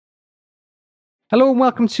Hello and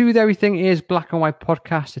welcome to the Everything is Black and White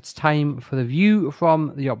podcast. It's time for the view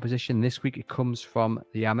from the opposition. This week it comes from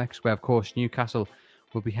the Amex, where of course Newcastle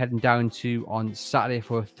will be heading down to on Saturday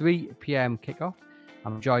for a 3 p.m. kickoff.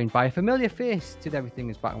 I'm joined by a familiar face to the Everything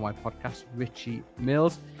is Black and White podcast, Richie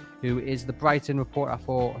Mills, who is the Brighton reporter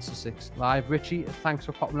for Sussex Live. Richie, thanks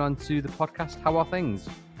for popping on to the podcast. How are things?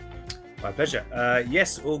 My pleasure.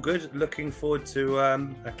 Yes, all good. Looking forward to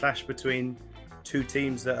a clash between two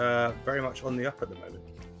teams that are very much on the up at the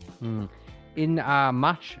moment. In our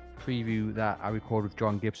match preview that I recorded with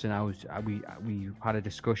John Gibson, we had a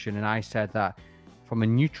discussion, and I said that from a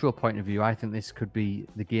neutral point of view, I think this could be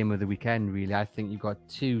the game of the weekend. Really, I think you've got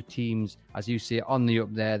two teams, as you say, on the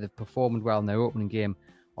up there. They've performed well in their opening game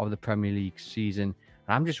of the Premier League season,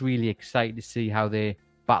 and I'm just really excited to see how they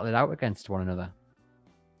battle it out against one another.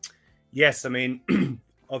 Yes, I mean,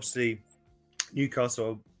 obviously,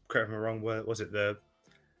 Newcastle, correct me if I'm wrong, was it the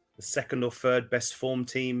second or third best form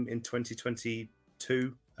team in 2022?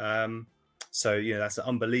 So, that's an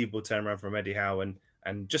unbelievable turnaround from Eddie Howe.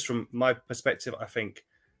 And just from my perspective, I think,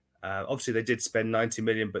 obviously, they did spend 90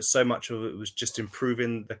 million, but so much of it was just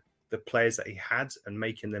improving the players that he had and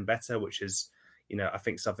making them better, which is, I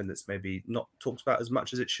think something that's maybe not talked about as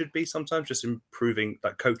much as it should be sometimes, just improving,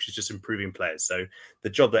 like coaches just improving players. So the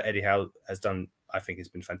job that Eddie Howe has done, I think, has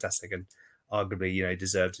been fantastic and arguably,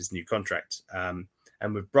 deserved his new contract. And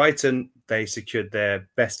with Brighton, they secured their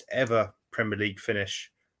best ever Premier League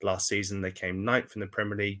finish last season. They came ninth in the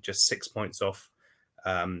Premier League, just 6 points off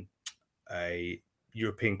a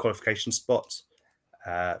European qualification spot.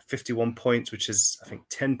 51 points, which is, I think,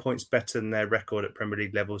 10 points better than their record at Premier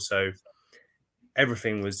League level. So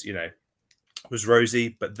everything was, was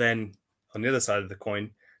rosy. But then on the other side of the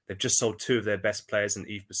coin, they've just sold two of their best players in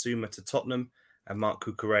Yves Bissouma to Tottenham and Marc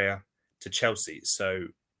Cucurella to Chelsea. So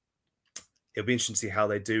it'll be interesting to see how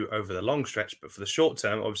they do over the long stretch. But for the short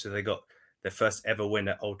term, obviously they got their first ever win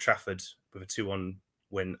at Old Trafford with a 2-1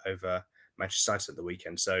 win over Manchester United at the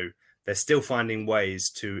weekend. So they're still finding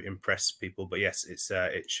ways to impress people. But yes,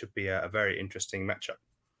 it should be a very interesting matchup.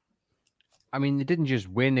 I mean, they didn't just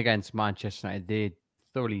win against Manchester United. They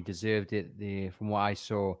thoroughly deserved it. They, from what I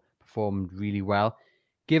saw, performed really well.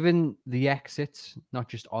 Given the exits, not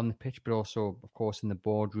just on the pitch, but also, of course, in the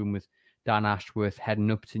boardroom with Dan Ashworth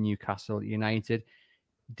heading up to Newcastle United,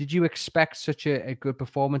 did you expect such a good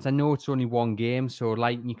performance? I know it's only one game, so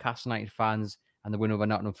like Newcastle United fans and the win over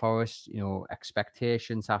Nottingham Forest,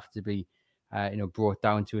 expectations have to be, brought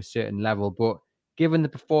down to a certain level. But given the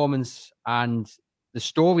performance and the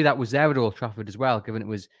story that was there at Old Trafford as well, given it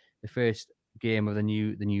was the first game of the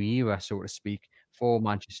new era, so to speak, for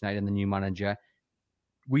Manchester United and the new manager,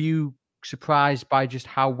 were you surprised by just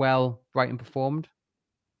how well Brighton performed?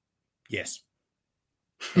 Yes.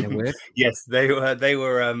 In a word? Yes, they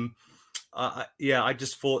were. I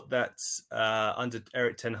just thought that under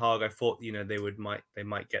Erik ten Hag, I thought they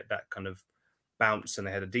might get that kind of bounce, and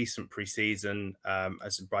they had a decent preseason.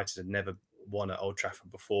 As Brighton had never won at Old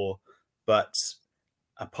Trafford before, but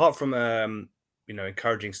apart from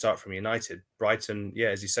encouraging start from United, Brighton,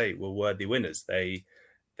 as you say, were worthy winners. They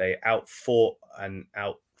outfought and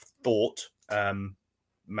outthought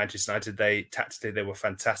Manchester United. Tactically they were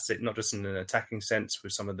fantastic, not just in an attacking sense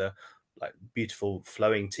with some of the beautiful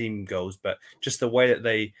flowing team goals, but just the way that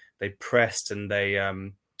they pressed and they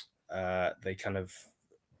kind of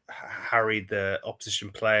harried the opposition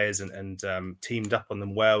players and teamed up on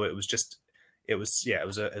them well. It was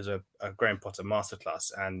a Graham Potter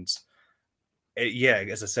masterclass. And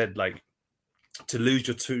as I said, to lose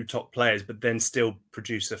your two top players, but then still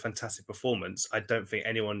produce a fantastic performance.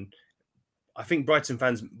 I think Brighton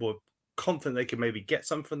fans were confident they could maybe get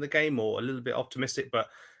some from the game or a little bit optimistic, but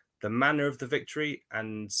the manner of the victory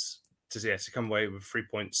and to come away with 3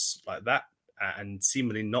 points like that and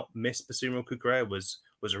seemingly not miss Bissouma or Cucurella was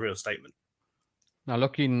a real statement. Now,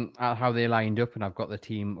 looking at how they lined up, and I've got the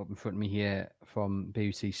team up in front of me here from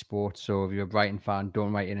BBC Sports, so if you're a Brighton fan,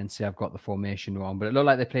 don't write in and say I've got the formation wrong, but it looked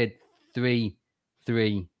like they played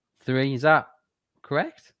 3-3-3. Is that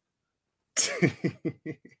correct?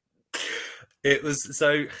 It was,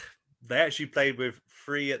 so they actually played with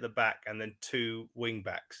 3 at the back and then 2 wing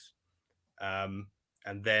backs. And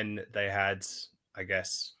then they had, I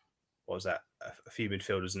guess, what was that? A few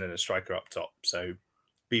midfielders and then a striker up top. So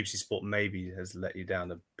BBC Sport maybe has let you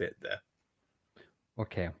down a bit there.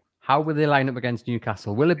 Okay. How will they line up against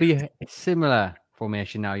Newcastle? Will it be a similar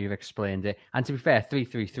formation now you've explained it? And to be fair,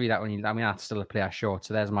 3-3-3, that's still a player short.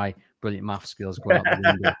 So there's my brilliant math skills going out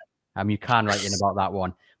the window. You can write in about that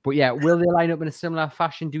one. But yeah, will they line up in a similar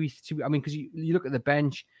fashion? Because you look at the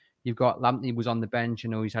bench, you've got Lamptey was on the bench. I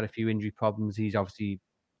know he's had a few injury problems. He's obviously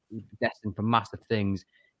destined for massive things.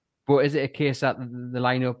 But is it a case that the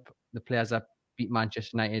lineup, the players that beat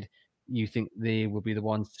Manchester United, you think they will be the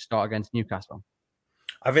ones to start against Newcastle?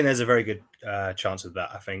 I think there's a very good chance of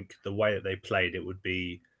that. I think the way that they played, it would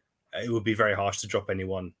be very harsh to drop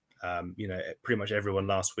anyone. Pretty much everyone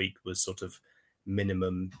last week was sort of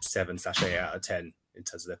minimum 7/8 out of 10 in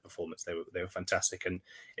terms of their performance. They were fantastic. And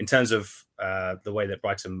in terms of the way that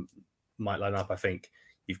Brighton might line up, I think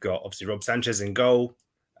you've got obviously Rob Sanchez in goal,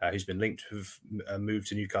 who's been linked with a move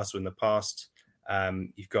to Newcastle in the past.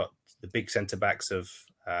 You've got the big centre backs of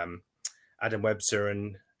Adam Webster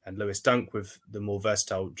and Lewis Dunk with the more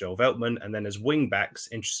versatile Joel Veltman. And then as wing backs,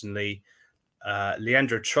 interestingly,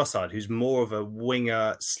 Leandro Trossard, who's more of a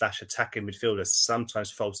winger / attacking midfielder,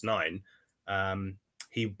 sometimes false nine.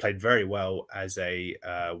 He played very well as a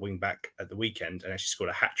wing back at the weekend and actually scored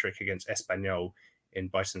a hat-trick against Espanyol in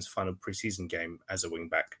Brighton's final pre-season game as a wing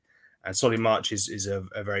back. And Solly March is a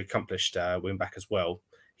very accomplished wing back as well.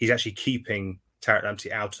 He's actually keeping Tariq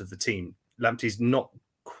Lamptey out of the team. Lamptey's not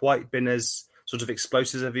quite been as sort of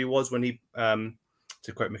explosive as he was when he,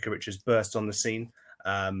 to quote Micah Richards, burst on the scene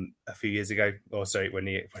a few years ago. Or sorry, when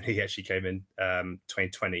he actually came in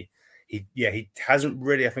 2020. He hasn't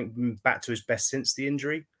really, I think, been back to his best since the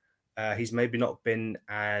injury. He's maybe not been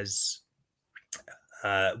as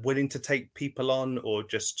willing to take people on, or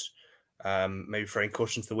just maybe throwing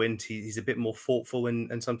caution to the wind. He's a bit more thoughtful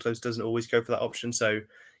and sometimes doesn't always go for that option. So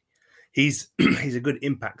he's a good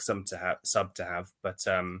impact sub to have. But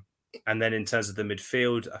and then in terms of the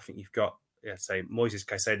midfield, I think you've got say Moises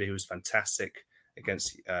Caicedo, who was fantastic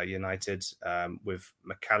against United, with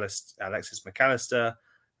Alexis McAllister,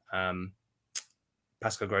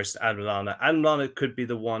 Pascal Gross, Adam Lallana. Adam Lallana could be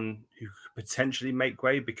the one who could potentially make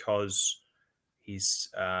way because he's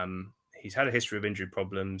had a history of injury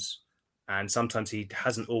problems, and sometimes he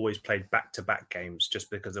hasn't always played back-to-back games just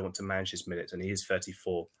because they want to manage his minutes, and he is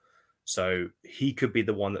 34. So he could be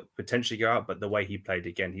the one that potentially go out, but the way he played,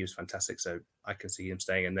 again, he was fantastic. So I can see him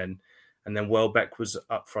staying. And then Welbeck was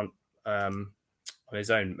up front on his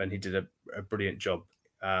own, and he did a brilliant job.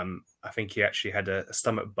 I think he actually had a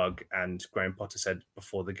stomach bug, and Graham Potter said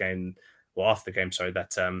after the game,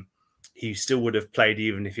 that he still would have played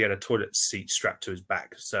even if he had a toilet seat strapped to his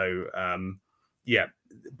back. So,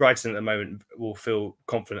 Brighton at the moment will feel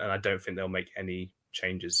confident, and I don't think they'll make any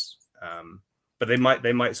changes. But they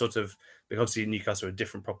might sort of, because obviously Newcastle are a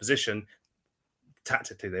different proposition.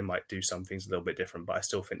 Tactically, they might do some things a little bit different, but I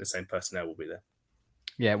still think the same personnel will be there.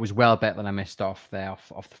 Yeah, it was Welbeck that I missed off there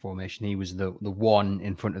off the formation. He was the one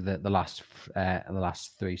in front of the last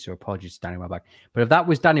three. So apologies to Danny Welbeck. But if that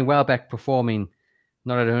was Danny Welbeck performing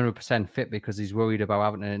not at 100% fit because he's worried about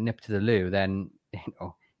having a nip to the loo, then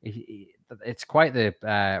it's quite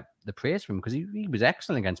the praise for him, because he was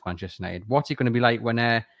excellent against Manchester United. What's he going to be like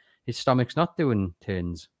when his stomach's not doing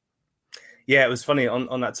turns? Yeah, it was funny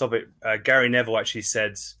on that topic. Gary Neville actually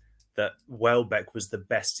said that Welbeck was the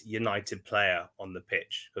best United player on the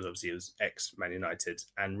pitch, because obviously he was ex-Man United.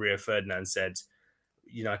 And Rio Ferdinand said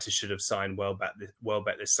United should have signed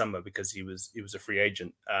Welbeck this summer because he was a free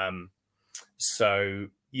agent. So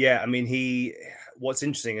yeah, I mean, what's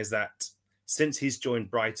interesting is that since he's joined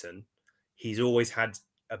Brighton, he's always had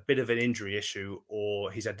a bit of an injury issue,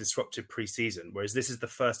 or he's had disrupted pre-season, whereas this is the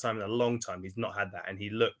first time in a long time he's not had that, and he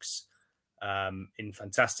looks in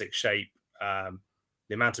fantastic shape.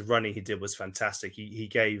 The amount of running he did was fantastic. He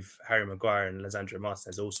gave Harry Maguire and Lisandro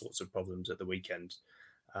Martinez all sorts of problems at the weekend.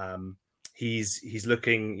 He's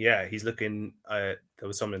looking. There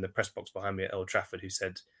was someone in the press box behind me at Old Trafford who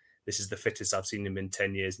said, "This is the fittest I've seen him in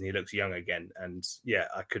 10 years, and he looks young again." And yeah,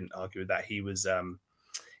 I couldn't argue with that. He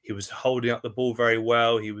was holding up the ball very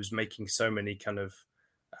well. He was making so many kind of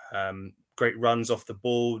great runs off the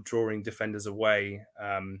ball, drawing defenders away,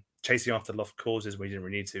 chasing after lost causes when he didn't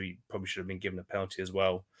really need to. He probably should have been given a penalty as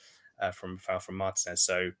well from foul from Martinez.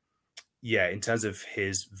 So yeah, in terms of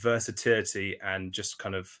his versatility and just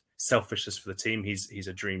kind of selfishness for the team, he's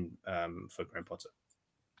a dream for Graham Potter.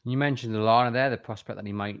 You mentioned Lallana there, the prospect that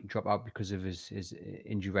he might drop out because of his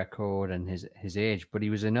injury record and his age, but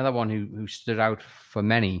he was another one who stood out for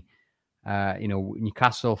many.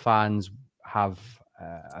 Newcastle fans have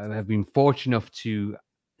been fortunate enough to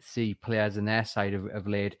see players on their side of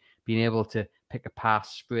late being able to pick a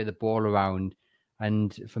pass, spray the ball around,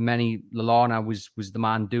 and for many, Lallana was the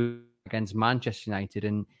man doing against Manchester United,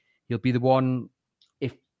 and he'll be the one,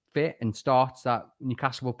 if fit and starts, that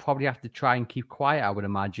Newcastle will probably have to try and keep quiet, I would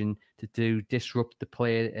imagine, to disrupt the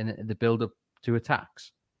play and the build up to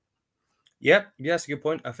attacks. Yeah, that's a good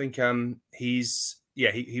point. I think he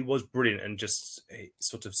was brilliant and just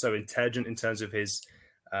sort of so intelligent in terms of his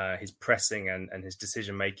his pressing and his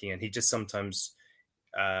decision making, and he just sometimes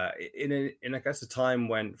in I guess a time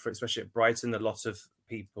when, for especially at Brighton, a lot of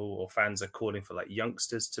people or fans are calling for like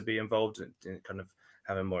youngsters to be involved and kind of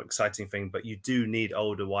have a more exciting thing. But you do need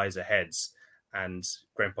older, wiser heads. And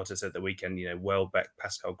Graham Potter said the weekend, Welbeck,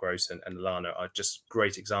 Pascal Gross, and Lallana are just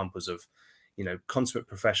great examples of, consummate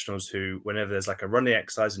professionals who, whenever there's like a running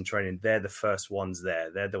exercise and training, they're the first ones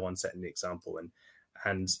there. They're the ones setting the example.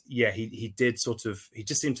 And yeah, he did he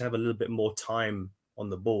just seemed to have a little bit more time on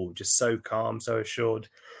the ball, just so calm, so assured,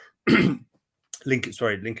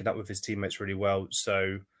 linking up with his teammates really well.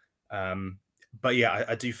 So, but yeah,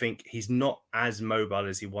 I do think he's not as mobile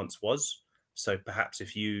as he once was. So perhaps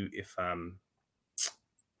if you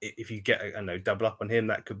get double up on him,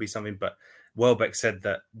 that could be something. But Welbeck said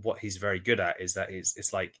that what he's very good at is that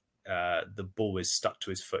it's like the ball is stuck to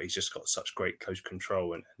his foot. He's just got such great close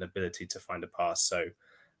control and ability to find a pass. So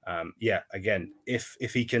yeah, again, if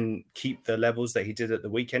he can keep the levels that he did at the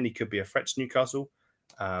weekend, he could be a threat to Newcastle.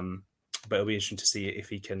 But it'll be interesting to see if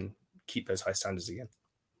he can keep those high standards again.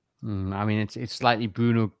 I mean, it's likely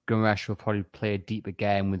Bruno Guimaraes will probably play a deeper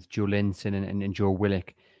game with Joe Linton and Joe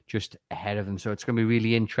Willock just ahead of them. So it's going to be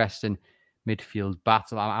really interesting midfield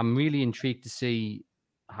battle. I'm really intrigued to see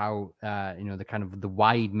how the kind of the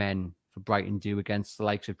wide men for Brighton do against the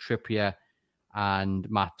likes of Trippier and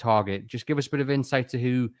Matt Targett. Just give us a bit of insight to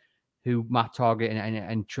who Matt Targett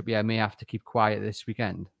and Trippier may have to keep quiet this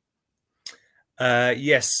weekend.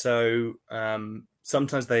 Yes, so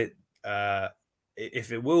sometimes they,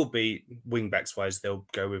 if it will be wing backs wise, they'll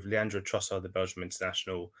go with Leandro Trossard, the Belgium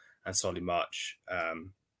international, and Solly March,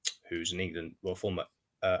 who's an England, former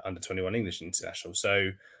under 21 English international.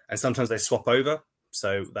 So, and sometimes they swap over.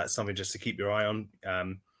 So that's something just to keep your eye on.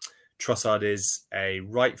 Trossard is a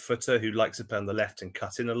right footer who likes to play on the left and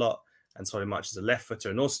cut in a lot. And Solly March is a left footer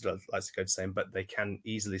and also likes to go the same, but they can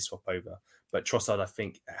easily swap over. But Trossard, I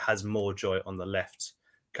think, has more joy on the left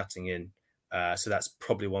cutting in. So that's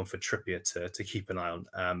probably one for Trippier to keep an eye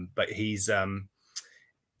on. But he's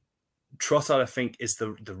Trossard, I think, is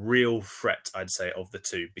the real threat, I'd say, of the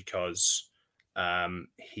two, because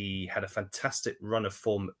he had a fantastic run of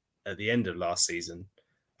form at the end of last season.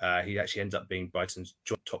 He actually ended up being Brighton's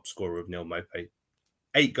top scorer with Neil Maupay.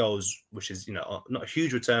 8 goals, which is, not a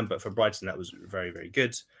huge return, but for Brighton, that was very, very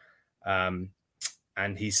good. And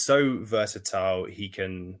he's so versatile. He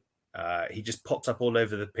just pops up all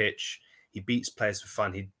over the pitch. He beats players for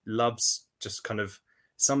fun. He loves just kind of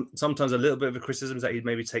sometimes a little bit of a criticism is that he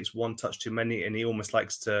maybe takes one touch too many, and he almost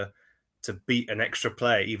likes to beat an extra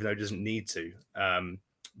player, even though he doesn't need to.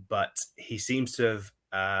 But he seems to have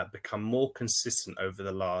become more consistent over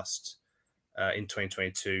the last in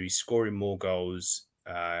 2022. He's scoring more goals.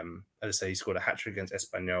 As I say, he scored a hat-trick against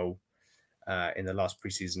Espanyol in the last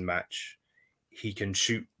preseason match. He can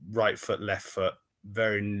shoot right foot, left foot.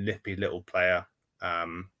 Very nippy little player.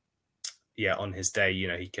 On his day,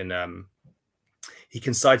 he can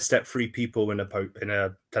sidestep 3 people in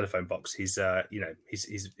a telephone box. He's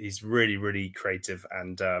really, really creative,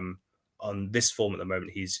 and on this form at the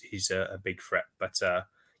moment, he's a big threat. But I'd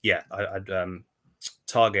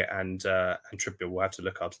Targett and Trippier will have to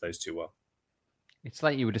look after those two well. It's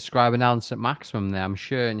like you were describing Alan St-Maximin there. I'm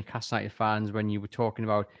sure Newcastle United fans, when you were talking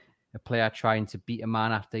about a player trying to beat a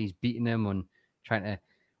man after he's beaten him and trying to,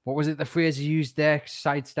 what was it, the phrase you used there?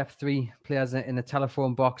 Sidestep 3 players in the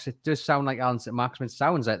telephone box. It does sound like Alan St-Maximin. It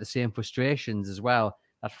sounds like the same frustrations as well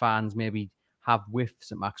that fans maybe have with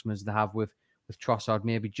St-Maximin as they have with Trossard,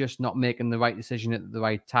 maybe just not making the right decision at the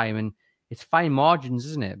right time. And it's fine margins,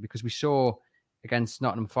 isn't it? Because we saw against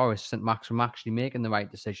Nottingham Forest, St-Maximin actually making the right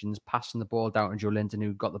decisions, passing the ball down to Joe Linton,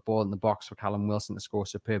 who got the ball in the box for Callum Wilson to score a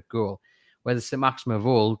superb goal. Whereas St-Maximin of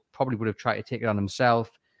old probably would have tried to take it on himself,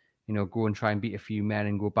 go and try and beat a few men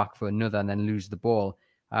and go back for another and then lose the ball.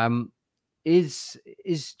 Having watched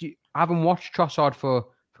Trossard for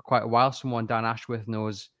quite a while, someone Dan Ashworth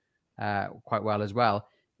knows quite well as well.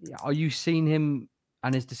 Are you seeing him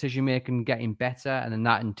and his decision-making getting better, and then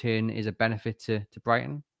that in turn is a benefit to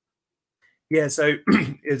Brighton? Yeah, so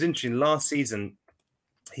it was interesting. Last season,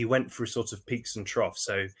 he went through sort of peaks and troughs.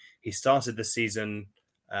 So he started the season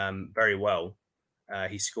very well.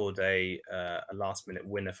 He scored a last-minute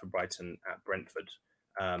winner for Brighton at Brentford.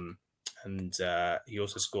 And he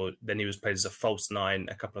also scored, then he was played as a false 9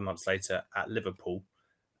 a couple of months later at Liverpool.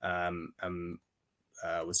 Was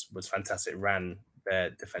fantastic, ran their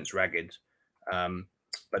defence ragged.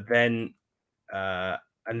 But then...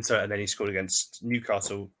 And then he scored against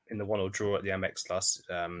Newcastle in the 1-1 draw at the Amex last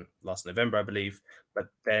November, I believe. But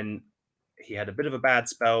then he had a bit of a bad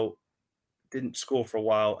spell, didn't score for a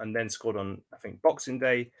while, and then scored on, I think, Boxing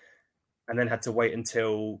Day. and then had to wait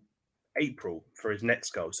until April for his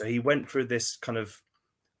next goal. So he went through this kind of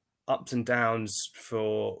ups and downs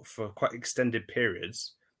for quite extended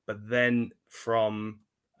periods. But then from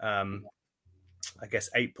I guess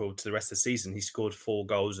April to the rest of the season, he scored 4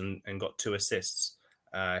 goals and got 2 assists.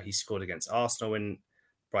 He scored against Arsenal in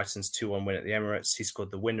Brighton's 2-1 win at the Emirates. He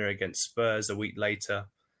scored the winner against Spurs a week later.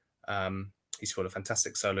 He scored a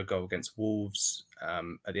fantastic solo goal against Wolves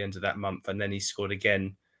at the end of that month. And then he scored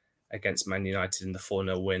again against Man United in the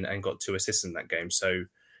 4-0 win and got 2 assists in that game. So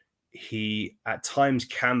he at times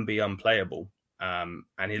can be unplayable. And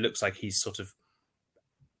he looks like he's sort of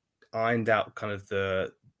ironed out kind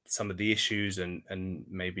of some of the issues and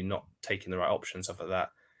maybe not taking the right options, stuff like that.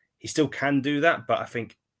 He still can do that, but I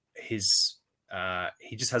think he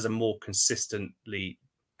just has a more consistently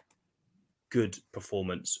good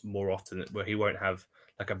performance more often, where he won't have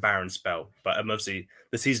like a barren spell. But obviously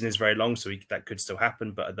the season is very long, so that could still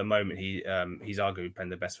happen. But at the moment, he's arguably playing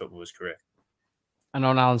the best football of his career. And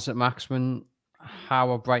on Allan Saint-Maximin,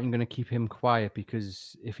 how are Brighton going to keep him quiet?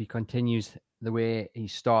 Because if he continues the way he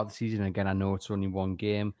started the season, again, I know it's only one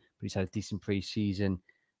game, but he's had a decent pre-season.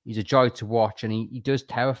 He's a joy to watch, and he does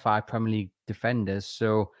terrify Premier League defenders.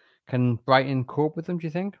 So can Brighton cope with him, do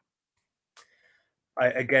you think?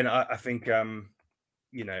 I think, on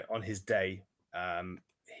his day,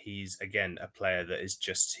 he's, again, a player that is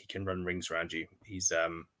just, he can run rings around you. He's,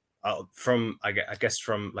 from like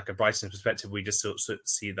a Brighton perspective, we just sort of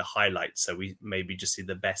see the highlights. So we maybe just see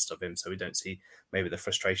the best of him. So we don't see maybe the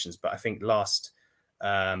frustrations. But I think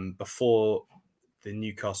before the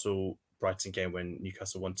Newcastle Brighton game, when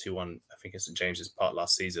Newcastle won 2-1, I think it's St James's Park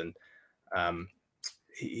last season, Graham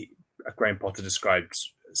Potter described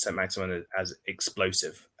Saint-Maximin as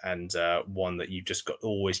explosive and one that you just got to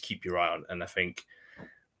always keep your eye on. And I think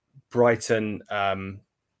Brighton,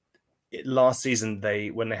 last season,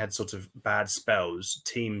 when they had sort of bad spells,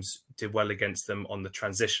 teams did well against them on the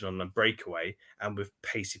transition, on the breakaway, and with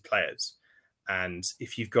pacey players. And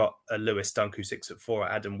if you've got a Lewis Dunk who's 6'4",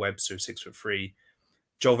 Adam Webster who's 6'3",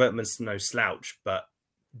 Joel Veltman's no slouch, but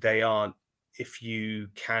they aren't. If you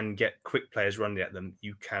can get quick players running at them,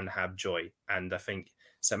 you can have joy. And I think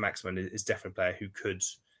Saint-Maximin is definitely a player who could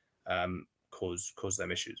cause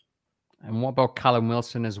them issues. And what about Callum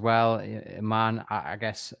Wilson as well? A man, I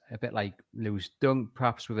guess, a bit like Lewis Dunk,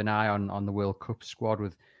 perhaps with an eye on the World Cup squad,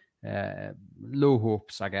 with low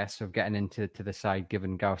hopes, I guess, of getting into the side,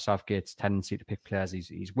 given Gareth Southgate's tendency to pick players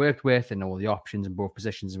he's worked with and all the options in both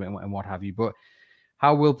positions and what have you. But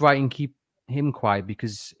how will Brighton keep him quiet?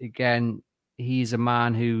 Because, again, he's a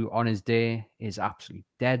man who, on his day, is absolutely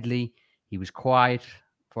deadly. He was quiet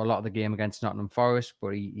for a lot of the game against Nottingham Forest,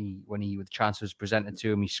 but when the chance was presented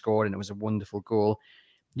to him, he scored, and it was a wonderful goal.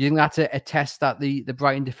 Do you think that's a test that the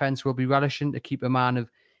Brighton defence will be relishing, to keep a man of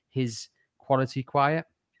his quality quiet?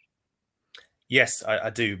 Yes, I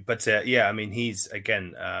do. But I mean, he's,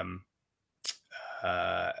 again,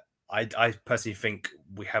 I personally think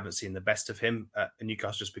we haven't seen the best of him at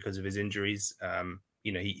Newcastle just because of his injuries.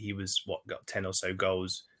 He was got 10 or so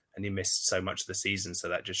goals, and he missed so much of the season. So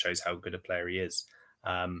that just shows how good a player he is.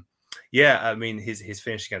 I mean, his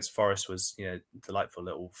finish against Forest was, delightful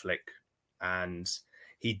little flick, and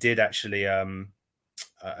he did actually. I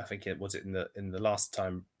think it was in the last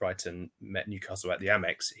time Brighton met Newcastle at the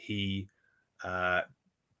Amex. He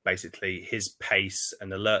basically, his pace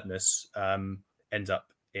and alertness end up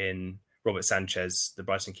in Robert Sanchez, the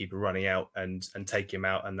Brighton keeper, running out and take him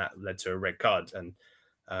out, and that led to a red card, and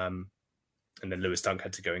then Lewis Dunk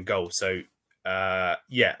had to go in goal. So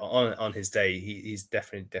on his day, he's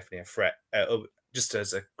definitely a threat. Just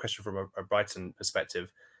as a question from a Brighton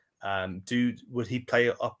perspective, would he play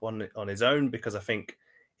up on his own? Because I think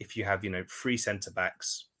if you have 3 centre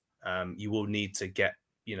backs, you will need to get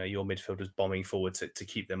your midfielders bombing forward to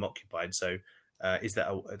keep them occupied. So is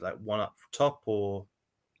that like one up top, or?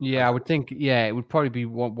 Yeah, I would think. Yeah, it would probably be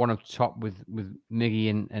one up top with Miggy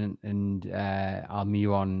and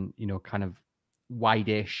Almiron, kind of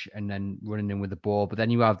wide-ish, and then running in with the ball. But then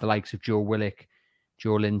you have the likes of Joe Willock,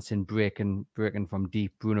 Joelinton breaking from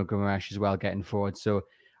deep, Bruno Guimaraes as well getting forward. So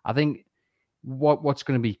I think what's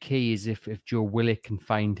going to be key is if Joe Willock can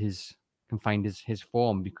find his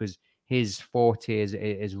form, because his forte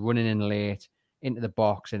is running in late into the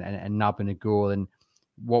box and nabbing a goal. And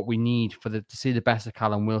what we need to see the best of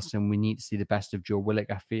Callum Wilson, we need to see the best of Joe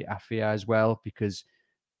Willock, I fear as well, because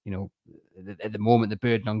at the moment the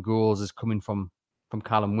burden on goals is coming from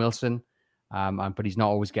Callum Wilson, but he's not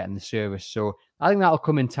always getting the service. So I think that'll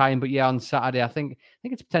come in time. But yeah, on Saturday, I think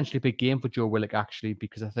it's potentially a big game for Joe Willock, actually,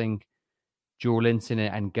 because I think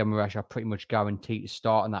Joelinton and Guimaraes are pretty much guaranteed to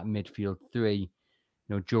start in that midfield 3.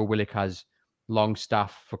 Joe Willock has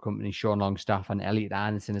Longstaff for company, Sean Longstaff, and Elliot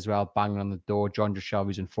Anderson as well, banging on the door. John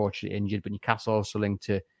Shelby's unfortunately injured, but Newcastle also linked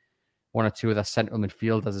to one or two of their central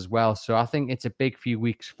midfielders as well. So I think it's a big few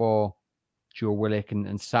weeks for Joe Willock,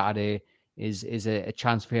 and Saturday is a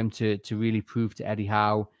chance for him to really prove to Eddie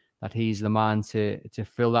Howe that he's the man to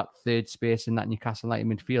fill that third space in that Newcastle United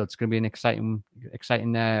midfield. It's going to be an exciting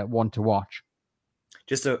one to watch.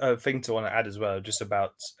 Just a thing to want to add as well, just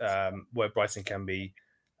about where Brighton can be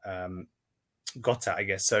got at, I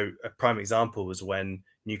guess. So a prime example was when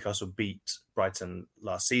Newcastle beat Brighton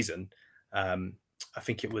last season. I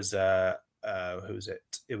think it was who was it?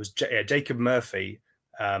 It was Jacob Murphy.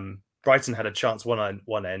 Brighton had a chance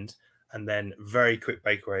one end, and then very quick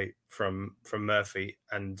breakaway from Murphy,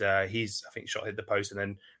 and he's, I think, shot hit the post, and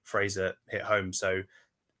then Fraser hit home. So,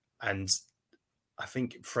 and I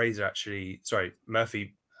think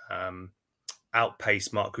Murphy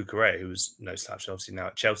outpaced Marc Cucurella, who was no slouch, obviously now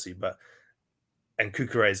at Chelsea, and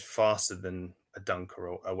Cucurella is faster than a Dunk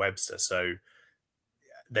or a Webster, so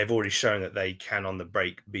they've already shown that they can on the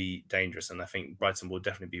break be dangerous, and I think Brighton will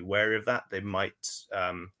definitely be wary of that. They might,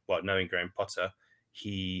 knowing Graham Potter,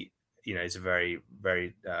 he is a very,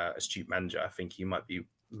 very astute manager. I think he might be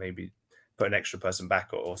maybe put an extra person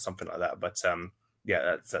back or something like that. But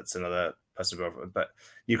that's another person. But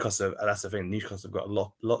Newcastle, that's the thing. Newcastle have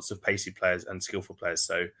got lots of pacey players and skillful players,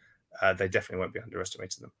 so they definitely won't be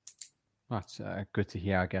underestimating them. That's good to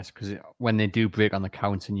hear, I guess, because when they do break on the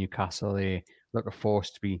counter, Newcastle, they look a force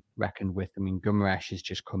to be reckoned with. I mean, Guimaraes has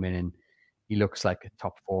just come in and he looks like a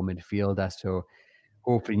top 4 midfielder. So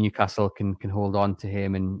hopefully Newcastle can hold on to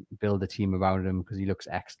him and build a team around him, because he looks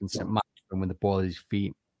excellent. And when the ball at his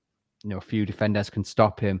feet, a few defenders can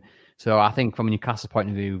stop him. So I think from a Newcastle point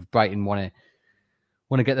of view, Brighton want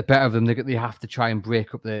to get the better of them. They have to try and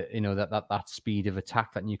break up the that speed of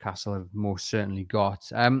attack that Newcastle have most certainly got.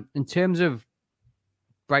 In terms of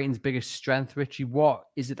Brighton's biggest strength, Richie, what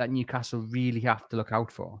is it that Newcastle really have to look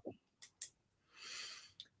out for?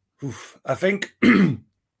 I think,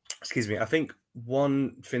 excuse me, I think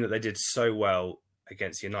one thing that they did so well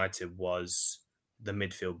against United was the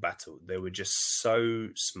midfield battle. They were just so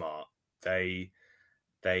smart. For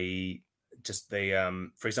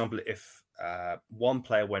example, if one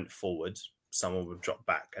player went forward, someone would drop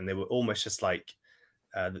back, and they were almost just like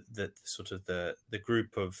the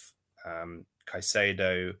group of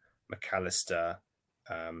Caicedo, McAllister,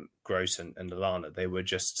 Gross, and Lallana. They were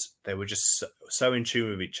just so in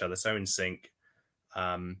tune with each other, so in sync,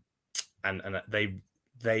 and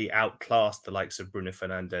they outclassed the likes of Bruno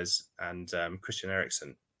Fernandes and Christian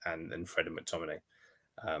Eriksen and Fred McTominay.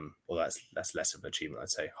 Well, that's less of an achievement, I'd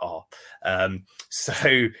say.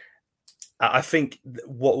 So I think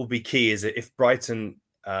what will be key is that if Brighton,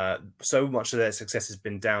 so much of their success has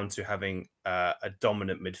been down to having a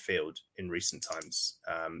dominant midfield in recent times.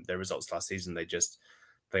 Their results last season,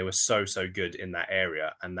 they were so good in that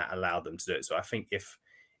area, and that allowed them to do it. So I think if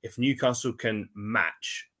Newcastle can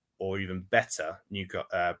match or even better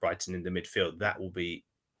Brighton in the midfield, that will be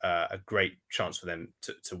a great chance for them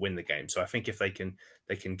to win the game. So I think if they can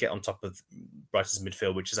get on top of Brighton's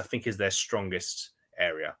midfield, which I think is their strongest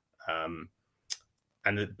area,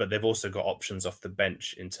 but they've also got options off the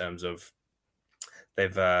bench in terms of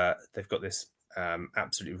they've got this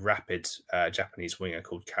absolutely rapid Japanese winger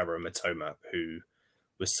called Karo Matoma, who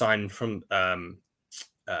was signed from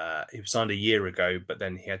he was signed a year ago, but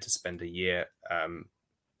then he had to spend a year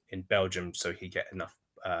in Belgium so he get enough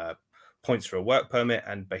points for a work permit,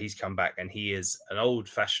 but he's come back, and he is an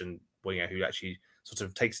old-fashioned winger who actually sort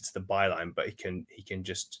of takes it to the byline, but he can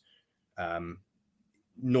just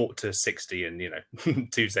 0 to 60 in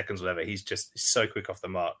 2 seconds, whatever. He's just so quick off the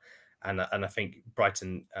mark, and I think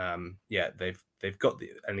Brighton, they've got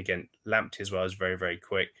and again Lamptey as well is very, very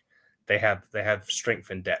quick. They have strength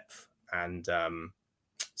and depth, and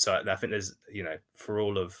so I think there's for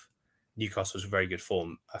all of Newcastle's very good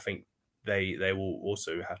form, I think they will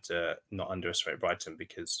also have to not underestimate Brighton,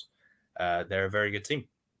 because they're a very good team.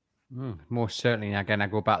 Most certainly. And again, I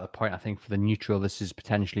go back to the point, I think for the neutral, this is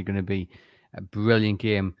potentially going to be a brilliant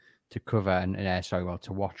game to cover,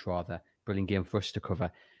 to watch rather. Brilliant game for us to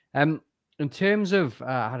cover. In terms of,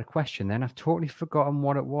 I had a question then, I've totally forgotten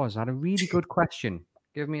what it was. I had a really good question.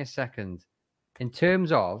 Give me a second. In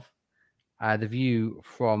terms of the view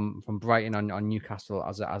from Brighton on Newcastle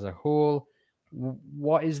as a whole,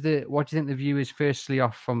 what do you think the view is firstly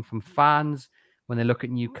off from fans when they look at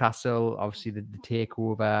Newcastle? Obviously the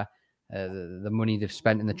takeover, the money they've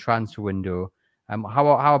spent in the transfer window. How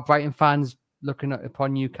are Brighton fans looking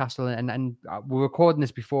upon Newcastle? And we're recording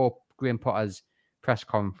this before Graham Potter's press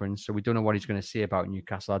conference, so we don't know what he's going to say about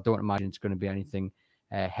Newcastle. I don't imagine it's going to be anything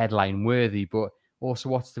headline worthy. But also,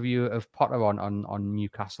 what's the view of Potter on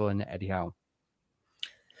Newcastle and Eddie Howe?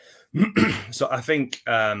 So I think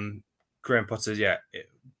Graham Potter,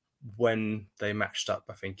 when they matched up,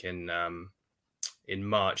 I think in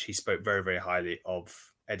March, he spoke very, very highly of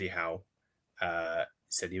Eddie Howe.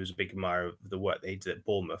 Said he was a big admirer of the work that he did at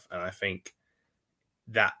Bournemouth, and I think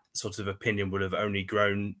that sort of opinion would have only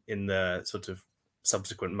grown in the sort of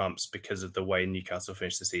subsequent months because of the way Newcastle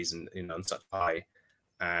finished the season, on such high.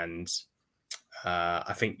 And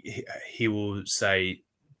I think he will say,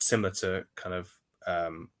 similar to kind of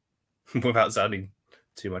without sounding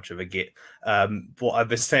too much of a git, what I've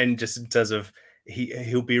been saying, just in terms of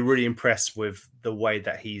he'll be really impressed with the way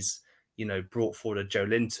that he's brought forward a Joe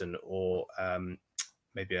Linton or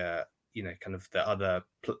maybe kind of the other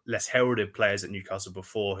less heralded players at Newcastle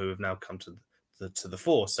before who have now come to the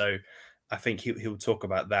fore. So I think he'll talk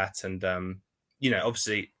about that, and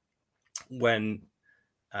obviously when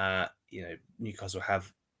Newcastle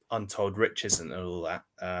have untold riches and all that,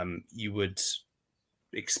 you would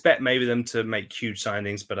expect maybe them to make huge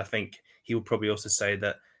signings, but I think he will probably also say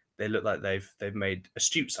that they look like they've made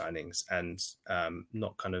astute signings and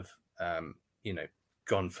not kind of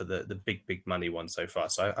gone for the big money one so far.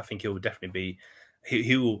 So I think he'll definitely be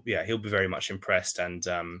he'll be very much impressed, and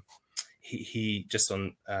he just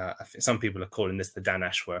on I think some people are calling this the Dan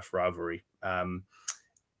Ashworth rivalry.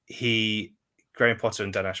 Graham Potter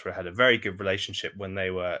and Dan Ashworth had a very good relationship when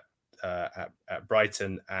they were at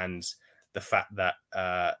Brighton, and the fact that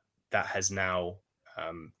that has now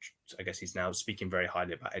I guess he's now speaking very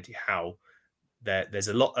highly about Eddie Howe. There's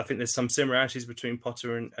a lot. I think there's some similarities between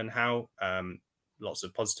Potter and Howe. Lots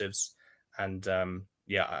of positives, and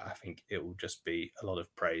I think it will just be a lot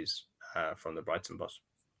of praise from the Brighton boss.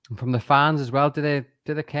 And from the fans as well, do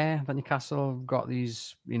they care that Newcastle got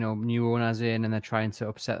these new owners in and they're trying to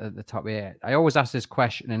upset at the top here? I always ask this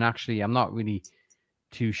question, and actually I'm not really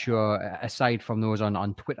too sure, aside from those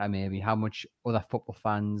on Twitter maybe, how much other football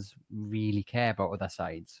fans really care about other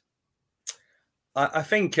sides. I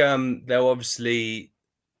think they'll obviously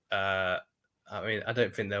I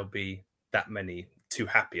don't think there'll be that many too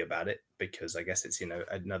happy about it, because I guess it's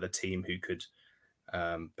another team who could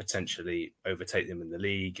potentially overtake them in the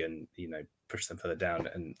league and push them further down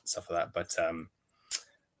and stuff like that. But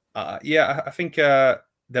I think they're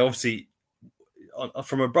obviously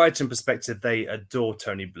from a Brighton perspective, they adore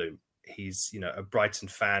Tony Bloom. He's a Brighton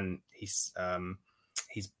fan. He's owned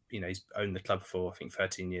the club for I think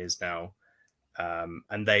 13 years now,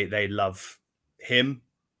 and they love him.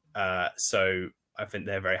 So I think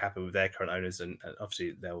they're very happy with their current owners, and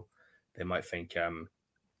obviously they might think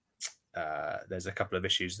there's a couple of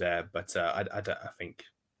issues there, but I think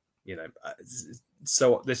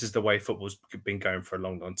so this is the way football's been going for a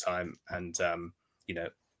long time, and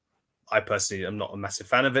I personally am not a massive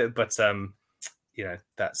fan of it, but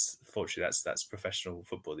that's fortunately that's professional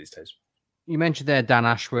football these days. You mentioned there Dan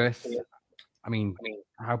Ashworth. I mean,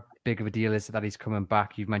 how big of a deal is it that he's coming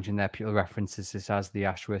back? You've mentioned there people references this as the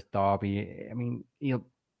Ashworth Derby. I mean,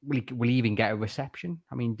 will he even get a reception?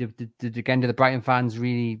 I mean, do the Brighton fans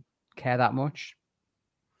really care that much?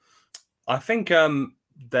 I think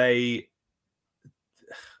they,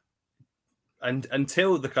 and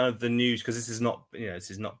until the kind of the news, because this has not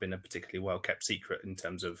been a particularly well kept secret in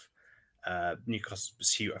terms of Newcastle's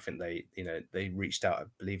pursuit. I think they reached out, I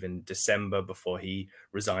believe, in December before he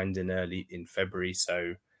resigned in February.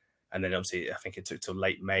 So, and then obviously I think it took till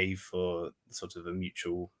late May for sort of a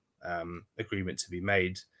mutual agreement to be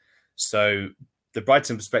made. So the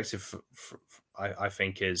Brighton perspective, I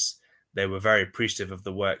think, is they were very appreciative of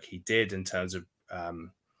the work he did in terms of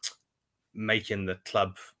making the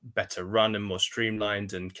club better run and more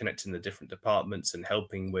streamlined and connecting the different departments and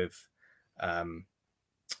helping with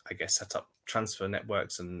I guess set up transfer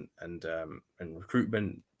networks and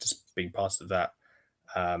recruitment, just being part of that.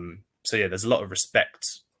 So yeah, there's a lot of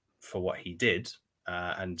respect for what he did,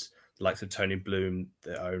 and the likes of Tony Bloom,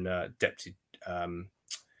 the owner, the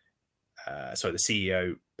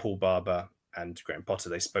CEO Paul Barber and Graham Potter,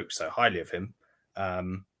 they spoke so highly of him.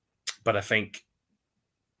 But I think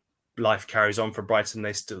life carries on for Brighton.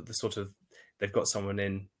 They've got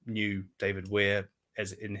someone new, David Weir,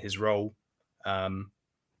 as in his role.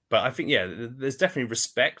 But I think, there's definitely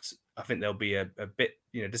respect. I think they'll be a bit,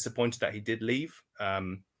 disappointed that he did leave,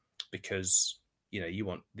 because, you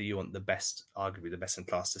want the best, arguably the best in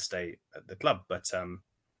class to stay at the club. But,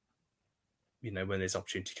 when this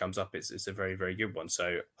opportunity comes up, it's a very, very good one.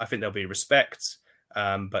 So I think there'll be respect.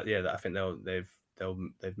 But I think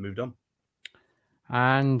they've moved on.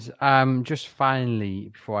 And just finally,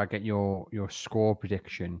 before I get your score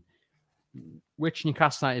prediction, which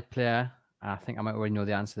Newcastle United player I think I might already know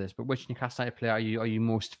the answer to this, but which Newcastle United player are you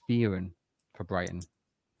most fearing for Brighton?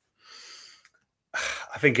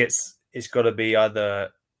 I think it's got to be either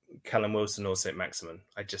Callum Wilson or St. Maximin.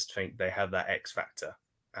 I just think they have that X factor,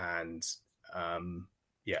 and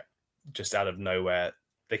just out of nowhere,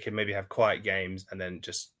 they can maybe have quiet games and then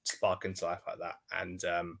just spark into life like that. And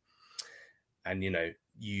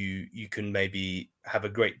you can maybe have a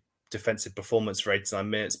great defensive performance for 89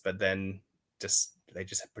 minutes, but then they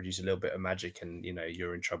just produce a little bit of magic, and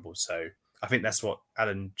you're in trouble. So I think that's what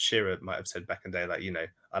Alan Shearer might have said back in the day. Like,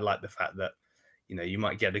 I like the fact that you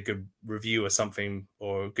might get a good review or something,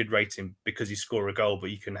 or a good rating because you score a goal, but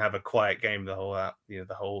you can have a quiet game the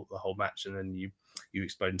whole match, and then you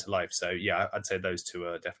explode into life. So yeah, I'd say those two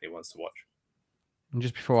are definitely ones to watch. And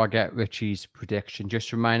just before I get Richie's prediction,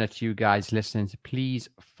 just a reminder to you guys listening to please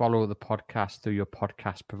follow the podcast through your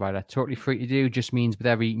podcast provider. Totally free to do. Just means with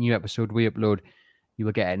every new episode we upload, you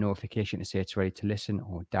will get a notification to say it's ready to listen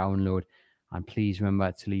or download. And please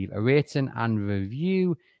remember to leave a rating and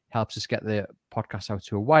review. Helps us get the podcast out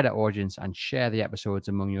to a wider audience, and share the episodes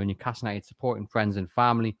among your Newcastle United supporting friends and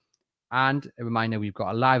family. And a reminder, we've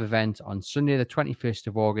got a live event on Sunday, the 21st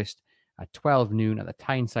of August at 12 noon at the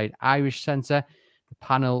Tyneside Irish Centre. The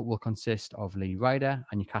panel will consist of Lee Ryder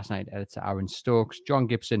and Newcastle United editor Aaron Stokes, John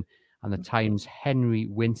Gibson, and the Times' Henry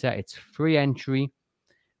Winter. It's free entry,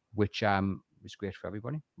 which is great for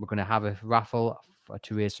everybody. We're going to have a raffle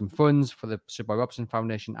to raise some funds for the Sir Boy Robson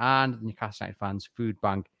Foundation and the Newcastle United Fans Food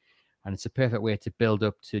Bank. And it's a perfect way to build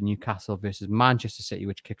up to Newcastle versus Manchester City,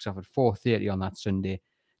 which kicks off at 4:30 on that Sunday.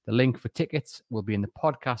 The link for tickets will be in the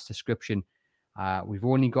podcast description. We've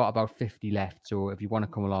only got about 50 left, so if you want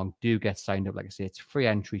to come along, do get signed up. Like I say, it's free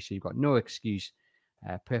entry, so you've got no excuse.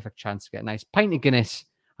 Perfect chance to get a nice pint of Guinness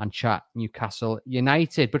and chat Newcastle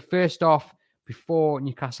United. But first off, before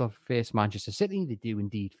Newcastle face Manchester City, they do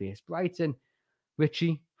indeed face Brighton.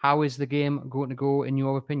 Richie, how is the game going to go in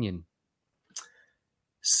your opinion?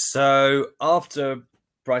 So after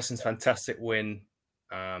Brighton's fantastic win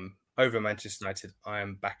over Manchester United, I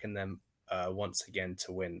am backing them once again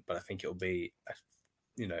to win, but I think it'll be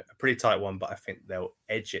a pretty tight one, but I think they'll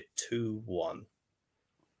edge it 2-1.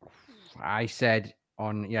 I said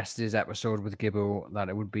on yesterday's episode with Gibbo that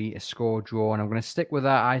it would be a score draw, and I'm going to stick with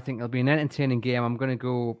that. I think it'll be an entertaining game. I'm going to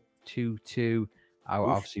go 2-2. I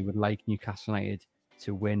obviously would like Newcastle United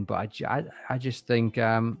to win, but I just think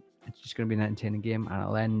it's just going to be an entertaining game, and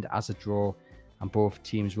it'll end as a draw, and both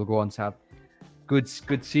teams will go on to have good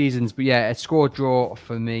seasons. But yeah, a score draw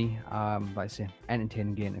for me. Like I say,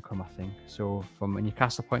 entertaining game to come, I think. So from a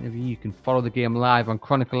Newcastle point of view, you can follow the game live on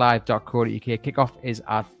chroniclelive.co.uk. Kickoff is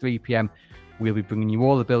at 3 p.m. We'll be bringing you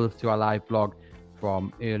all the build-up to our live blog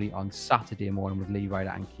from early on Saturday morning with Lee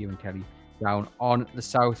Ryder and Kieran Kelly down on the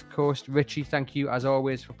South Coast. Richie, thank you as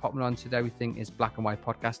always for popping on to the Everything is Black and White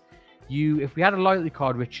podcast. If we had a loyalty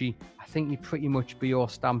card, Richie, I think you'd pretty much be all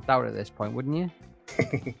stamped out at this point, wouldn't you?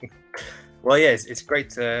 Well, yeah, it's great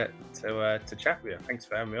to chat with you. Thanks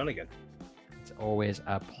for having me on again. It's always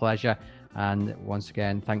a pleasure. And once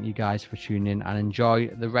again, thank you guys for tuning in, and enjoy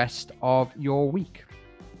the rest of your week.